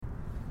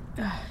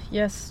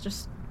Yes,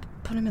 just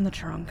put him in the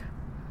trunk.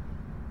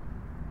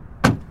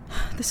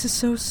 This is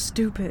so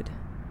stupid.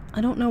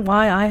 I don't know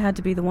why I had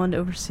to be the one to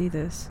oversee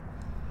this.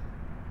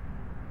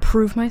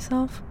 Prove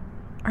myself?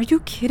 Are you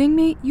kidding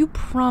me? You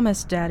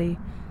promised, Daddy.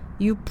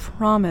 You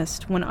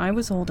promised when I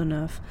was old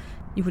enough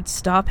you would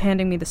stop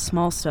handing me the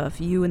small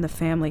stuff you and the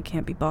family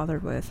can't be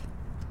bothered with.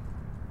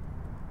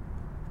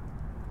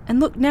 And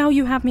look, now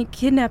you have me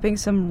kidnapping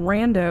some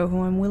rando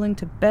who I'm willing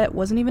to bet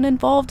wasn't even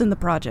involved in the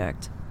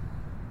project.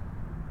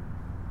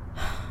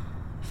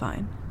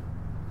 Fine.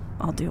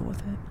 I'll deal with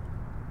it.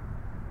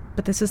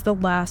 But this is the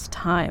last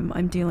time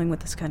I'm dealing with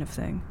this kind of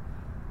thing.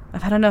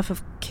 I've had enough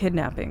of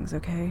kidnappings,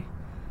 okay?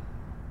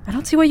 I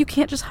don't see why you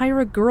can't just hire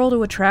a girl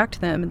to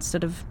attract them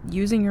instead of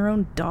using your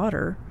own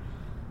daughter.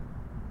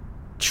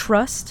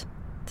 Trust?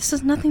 This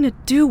has nothing to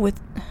do with...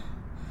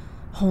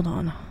 Hold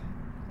on.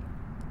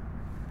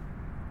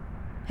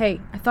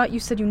 Hey, I thought you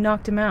said you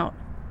knocked him out.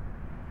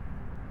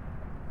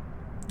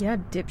 Yeah,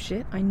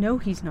 dipshit. I know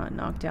he's not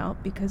knocked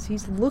out because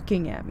he's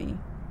looking at me.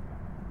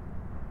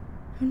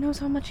 Who knows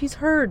how much he's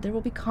heard? There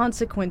will be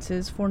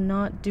consequences for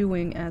not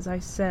doing as I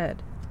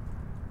said.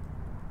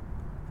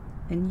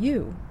 And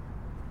you...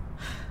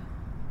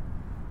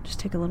 Just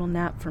take a little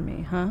nap for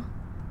me, huh?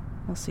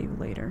 I'll see you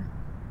later.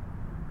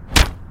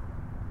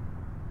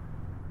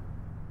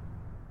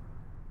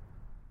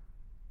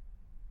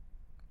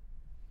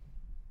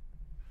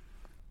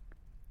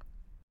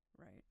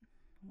 Right.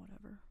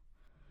 Whatever.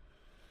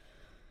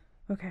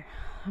 Okay,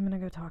 I'm gonna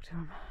go talk to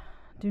him.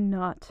 Do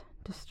not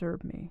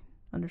disturb me.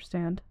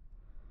 Understand?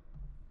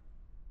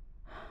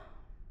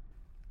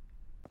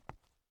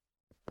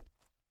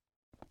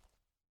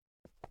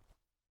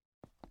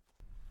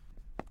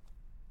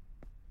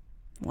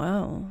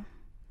 Well,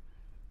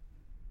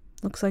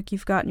 looks like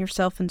you've gotten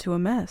yourself into a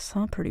mess,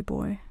 huh, pretty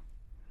boy?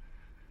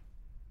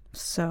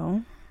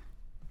 So,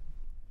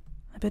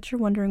 I bet you're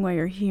wondering why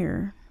you're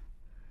here.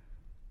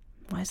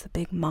 Why is the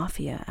big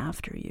Mafia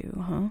after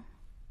you, huh?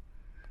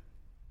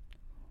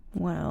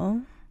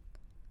 Well,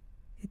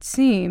 it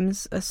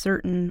seems a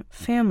certain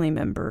family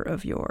member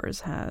of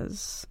yours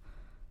has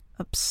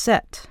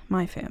upset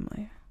my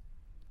family.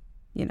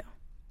 You know,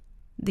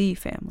 the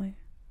family.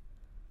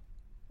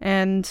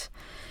 And...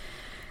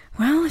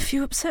 well, if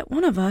you upset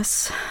one of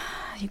us,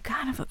 you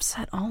kind of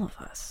upset all of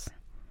us.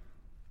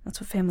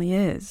 That's what family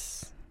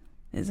is,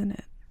 isn't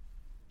it?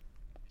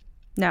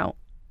 Now,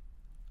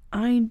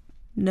 I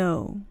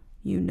know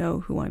you know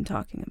who I'm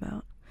talking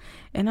about.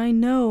 And I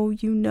know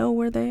you know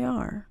where they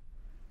are.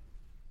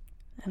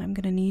 And I'm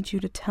going to need you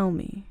to tell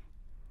me.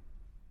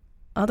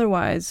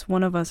 Otherwise,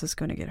 one of us is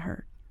going to get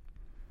hurt.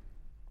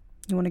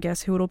 You want to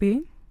guess who it'll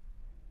be?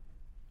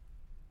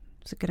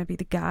 Is it going to be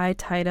the guy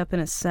tied up in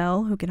a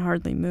cell who can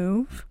hardly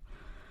move?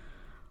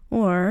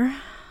 Or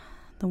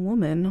the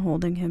woman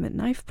holding him at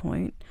knife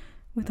point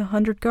with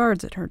 100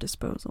 guards at her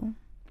disposal?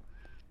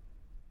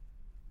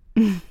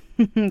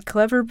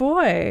 Clever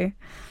boy.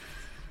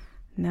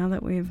 Now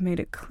that we've made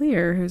it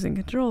clear who's in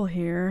control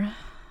here,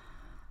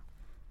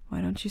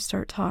 why don't you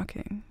start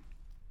talking?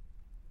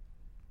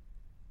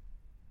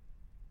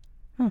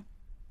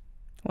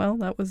 Well,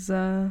 that was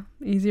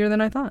easier than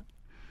I thought.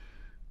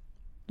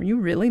 Are you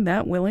really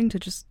that willing to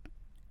just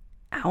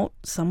out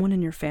someone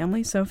in your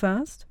family so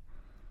fast?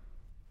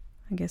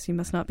 I guess you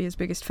must not be his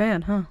biggest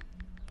fan, huh?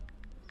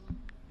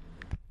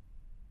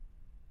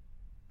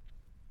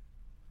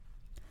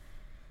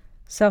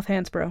 South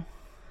Hansborough.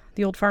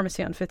 The old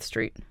pharmacy on 5th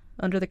Street.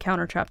 Under the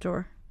counter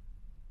trapdoor.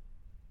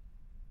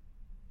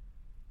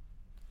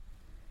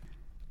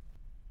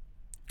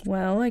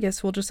 Well, I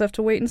guess we'll just have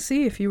to wait and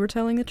see if you were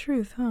telling the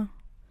truth, huh?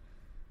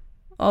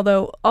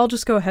 Although, I'll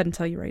just go ahead and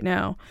tell you right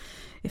now.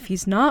 If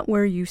he's not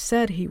where you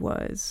said he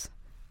was,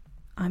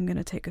 I'm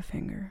gonna take a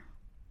finger.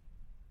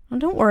 Oh,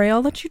 don't worry,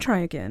 I'll let you try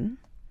again.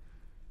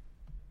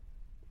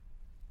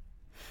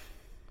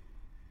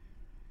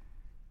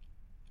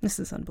 This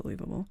is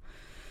unbelievable.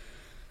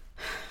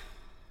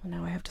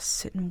 Now I have to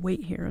sit and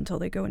wait here until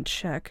they go and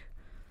check.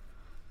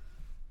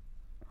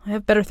 I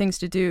have better things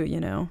to do, you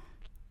know.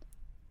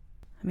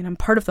 I mean, I'm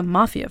part of the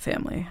Mafia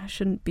family. I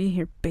shouldn't be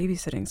here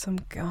babysitting some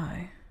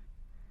guy.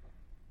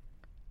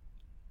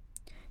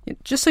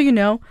 Just so you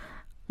know,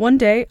 one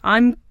day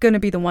I'm gonna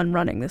be the one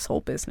running this whole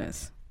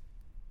business.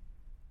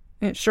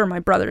 And sure, my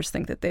brothers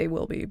think that they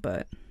will be,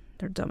 but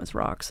they're dumb as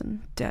rocks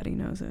and Daddy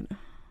knows it.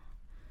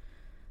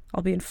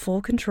 I'll be in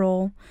full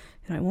control,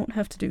 and I won't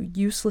have to do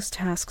useless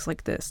tasks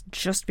like this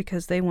just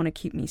because they want to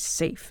keep me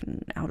safe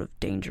and out of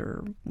danger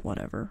or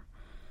whatever.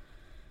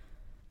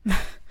 They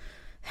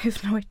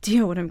have no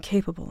idea what I'm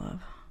capable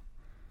of.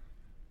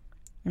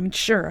 I mean,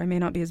 sure, I may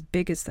not be as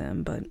big as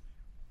them, but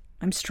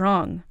I'm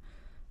strong.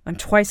 I'm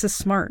twice as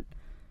smart.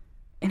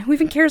 And who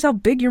even cares how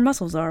big your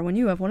muscles are when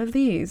you have one of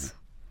these?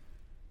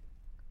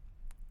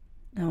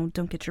 No,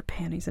 don't get your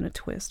panties in a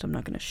twist. I'm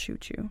not going to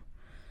shoot you.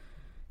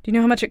 Do you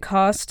know how much it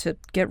costs to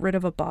get rid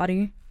of a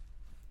body?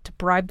 To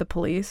bribe the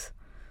police?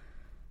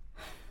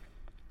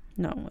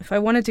 No, if I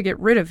wanted to get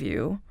rid of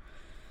you,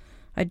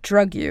 I'd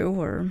drug you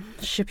or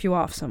ship you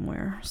off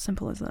somewhere.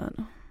 Simple as that.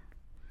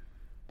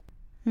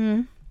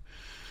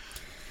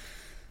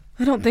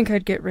 I don't think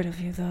I'd get rid of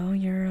you, though.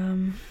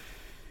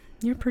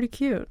 You're pretty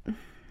cute.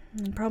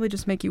 I'd probably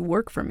just make you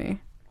work for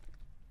me.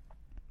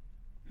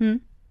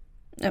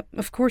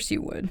 Of course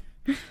you would.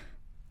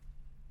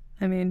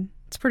 I mean,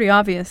 it's pretty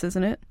obvious,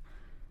 isn't it?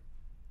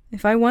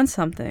 If I want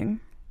something,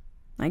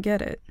 I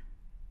get it.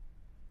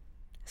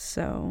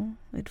 So,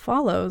 it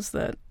follows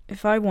that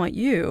if I want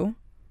you,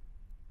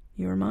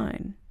 you're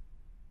mine.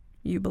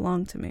 You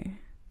belong to me.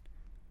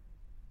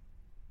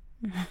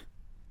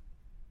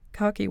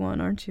 Cocky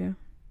one, aren't you?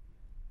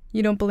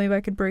 You don't believe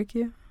I could break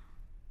you?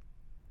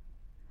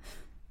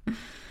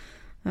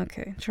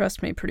 Okay,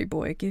 trust me, pretty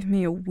boy. Give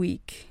me a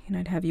week, and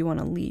I'd have you on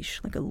a leash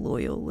like a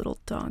loyal little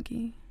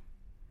doggy.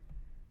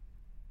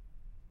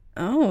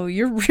 Oh,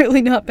 you're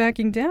really not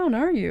backing down,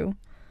 are you?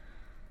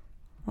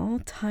 All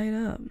tied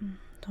up.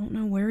 Don't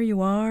know where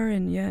you are,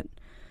 and yet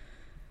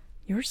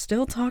you're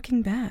still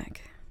talking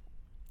back.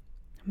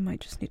 I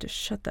might just need to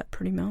shut that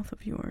pretty mouth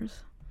of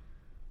yours.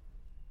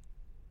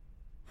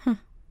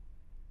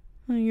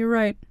 Well, you're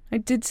right. I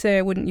did say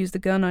I wouldn't use the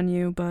gun on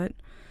you, but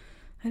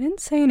I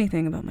didn't say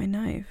anything about my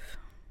knife.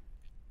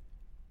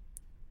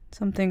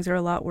 Some things are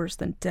a lot worse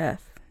than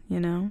death, you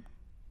know?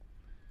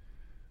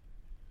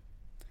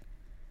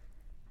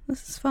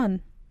 This is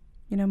fun.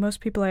 You know, most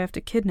people I have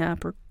to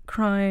kidnap are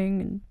crying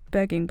and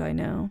begging by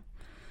now.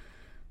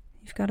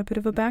 You've got a bit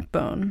of a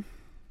backbone.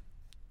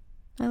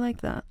 I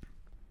like that.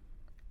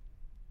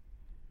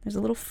 There's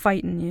a little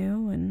fight in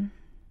you, and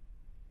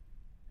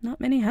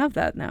not many have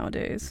that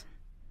nowadays.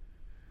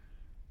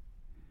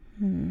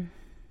 You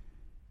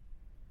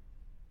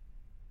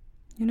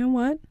know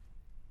what?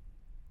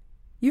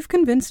 You've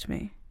convinced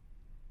me.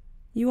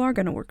 You are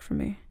going to work for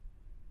me.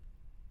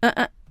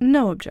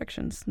 No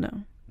objections,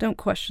 no. Don't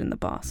question the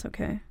boss,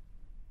 okay?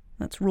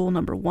 That's rule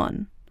number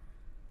 1.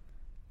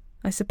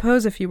 I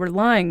suppose if you were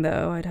lying,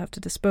 though, I'd have to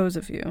dispose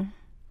of you.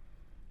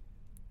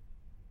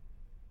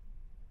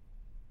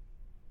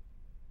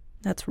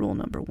 That's rule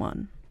number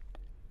 1.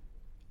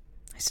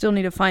 I still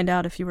need to find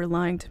out if you were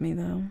lying to me,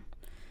 though.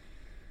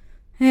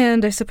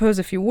 And I suppose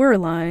if you were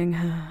lying,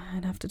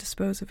 I'd have to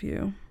dispose of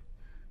you.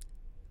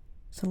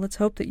 So let's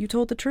hope that you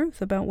told the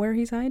truth about where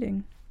he's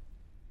hiding.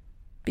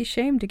 Be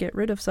shamed to get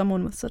rid of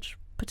someone with such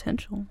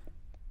potential.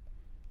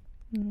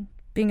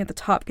 Being at the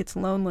top gets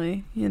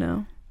lonely, you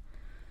know.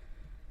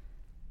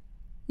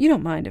 You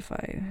don't mind if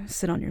I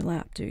sit on your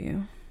lap, do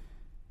you?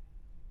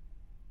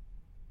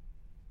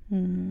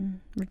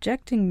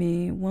 Rejecting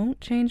me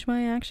won't change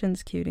my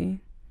actions,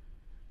 cutie.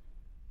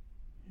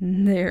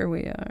 There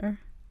we are.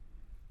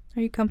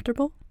 Are you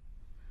comfortable?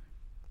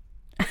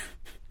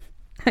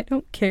 I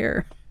don't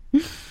care.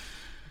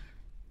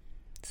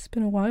 It's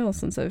been a while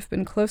since I've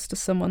been close to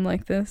someone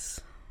like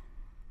this.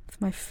 With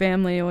my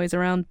family always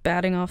around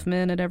batting off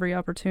men at every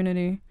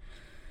opportunity.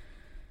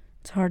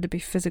 It's hard to be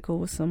physical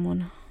with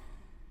someone.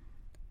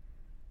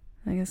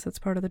 I guess that's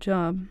part of the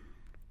job.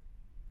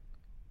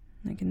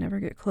 I can never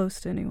get close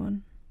to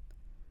anyone.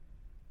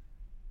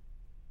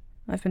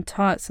 I've been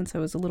taught since I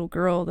was a little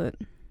girl that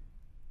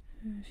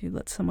if you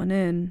let someone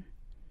in,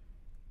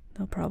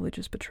 they'll probably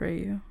just betray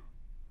you.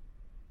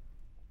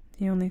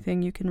 The only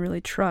thing you can really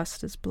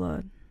trust is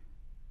blood.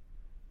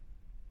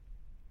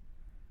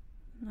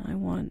 I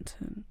want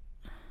to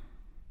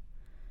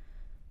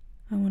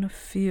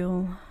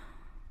feel.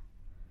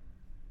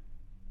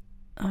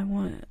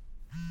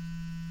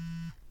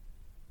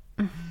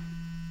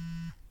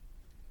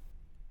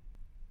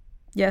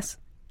 Yes.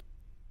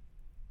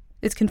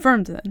 It's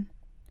confirmed then.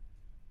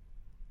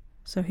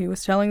 So he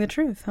was telling the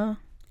truth, huh?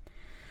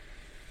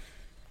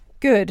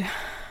 Good.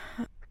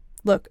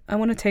 Look, I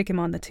want to take him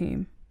on the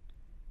team.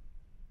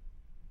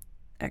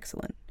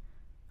 Excellent.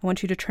 I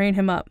want you to train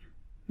him up.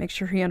 Make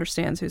sure he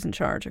understands who's in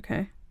charge,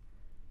 okay?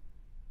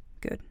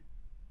 Good.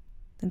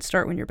 Then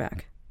start when you're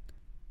back.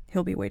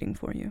 He'll be waiting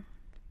for you.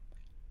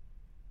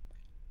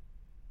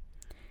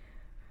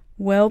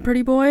 Well,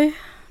 pretty boy,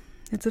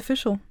 it's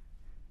official.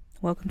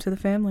 Welcome to the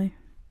family.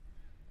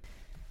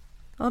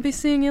 I'll be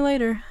seeing you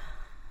later.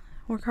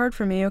 Work hard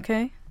for me,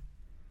 okay?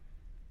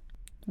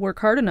 Work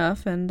hard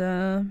enough,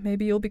 and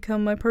maybe you'll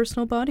become my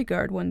personal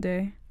bodyguard one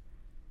day.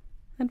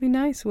 That'd be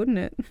nice, wouldn't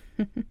it?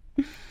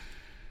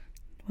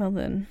 Well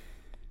then,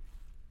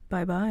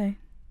 bye-bye.